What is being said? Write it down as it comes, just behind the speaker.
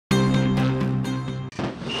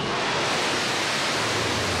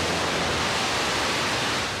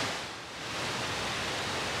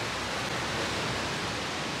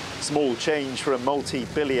Small change for a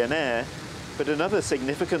multi-billionaire, but another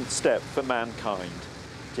significant step for mankind.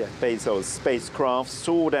 Jeff Bezos' spacecraft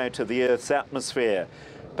soared out of the Earth's atmosphere,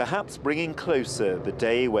 perhaps bringing closer the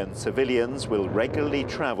day when civilians will regularly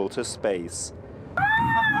travel to space.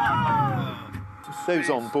 Those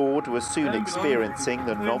on board were soon experiencing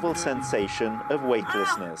the novel sensation of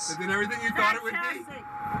weightlessness. Is it everything you thought it would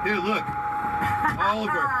be? Here, look.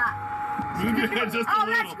 Oliver. Move your head just a little. Oh,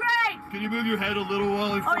 that's great! Can you move your head a little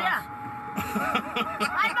while it flies? Oh, yeah.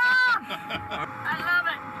 Hi, Mom! I love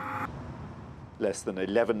it. Less than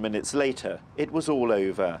 11 minutes later, it was all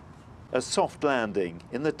over. A soft landing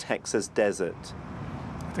in the Texas desert.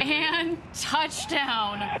 And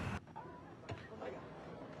touchdown.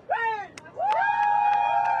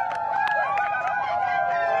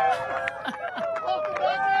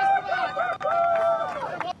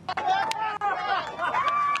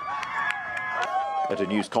 At a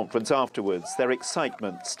news conference afterwards, their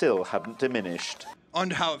excitement still hadn't diminished. On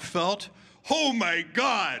how it felt? Oh my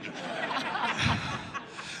God!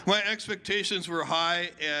 My expectations were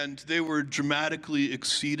high and they were dramatically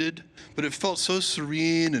exceeded, but it felt so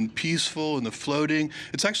serene and peaceful and the floating.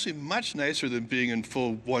 It's actually much nicer than being in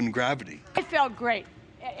full one gravity. It felt great.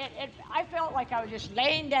 I felt like I was just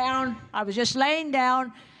laying down.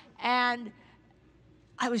 And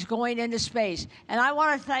I was going into space. And I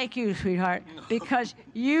want to thank you, sweetheart, because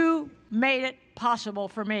you made it possible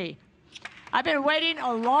for me. I've been waiting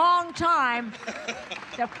a long time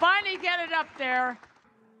to finally get it up there.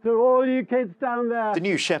 To all you kids down there. The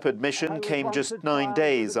New Shepard mission came just 9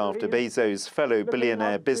 days after Bezos' fellow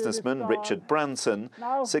billionaire businessman Richard Branson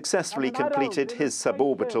successfully completed his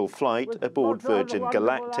suborbital flight aboard Virgin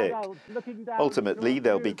Galactic. Ultimately,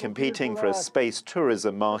 they'll be competing for a space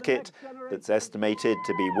tourism market that's estimated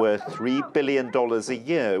to be worth $3 billion a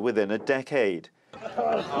year within a decade.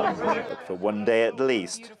 But for one day at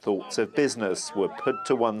least, thoughts of business were put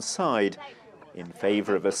to one side in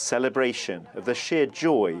favor of a celebration of the sheer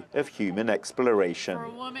joy of human exploration.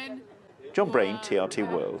 John Brain, TRT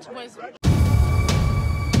World.